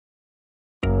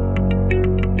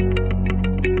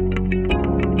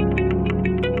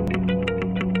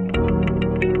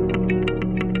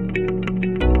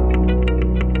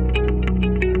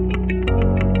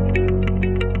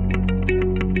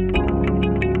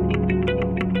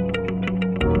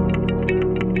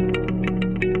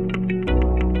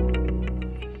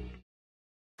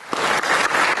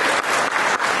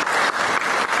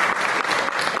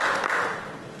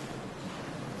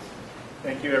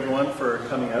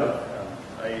Toronto.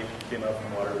 I came out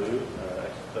from Waterloo.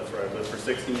 That's where I've lived for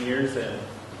 16 years, and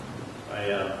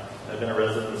I've been a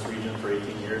resident of this region for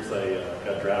 18 years. I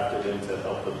got drafted in to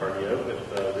help the party out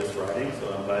with this riding,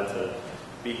 so I'm glad to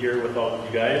be here with all of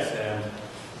you guys. And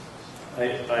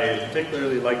I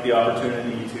particularly like the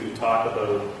opportunity to talk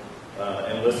about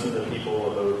and listen to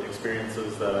people about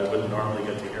experiences that I wouldn't normally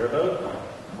get to hear about.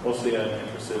 Mostly I'm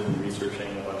interested in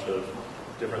researching a bunch of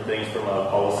different things from a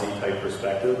policy type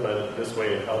perspective, but this way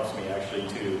it helps me actually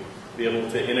to be able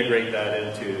to integrate that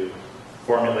into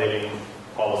formulating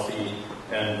policy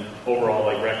and overall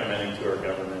like recommending to our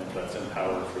government that's in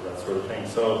power for that sort of thing.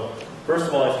 So first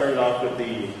of all, I started off with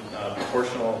the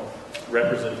proportional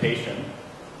representation,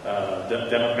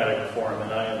 democratic reform,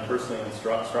 and I am personally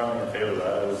strongly in favor of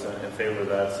that. I was in favor of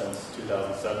that since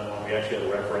 2007 when we actually had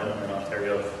a referendum in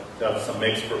Ontario to have some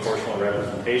mixed proportional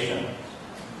representation.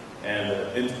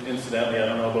 And incidentally, I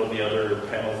don't know about the other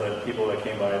panels that people that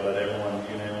came by, but everyone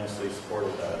unanimously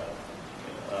supported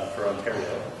that for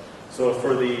Ontario. So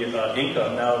for the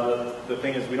income, now the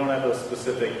thing is we don't have a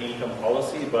specific income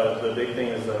policy, but the big thing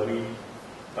is that we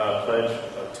pledge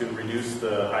to reduce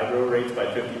the hydro rates by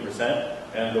 50%.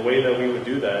 And the way that we would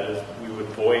do that is we would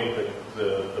void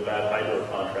the bad hydro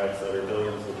contracts that are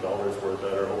billions of dollars worth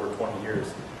that are over 20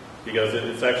 years. Because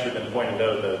it's actually been pointed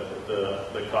out that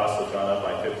the costs have gone up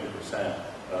by 50%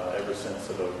 ever since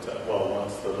about,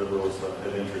 once the Liberals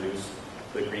had introduced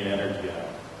the Green Energy Act.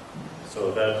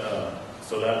 So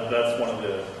that's one of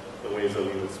the ways that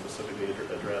we would specifically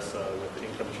address with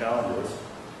income challenges.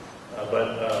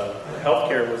 But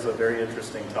healthcare was a very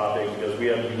interesting topic because we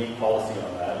have a unique policy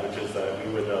on that, which is that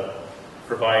we would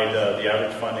provide the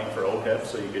average funding for OPEP,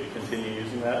 so you could continue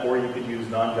using that, or you could use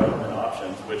non-government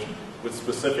options, which would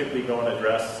specifically go and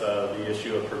address the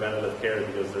issue of preventative care,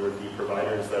 because there would be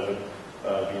providers that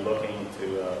would be looking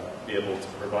to be able to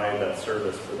provide that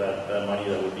service for that money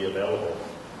that would be available.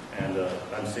 And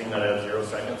I'm seeing that I have 0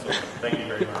 seconds, so thank you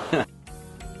very much.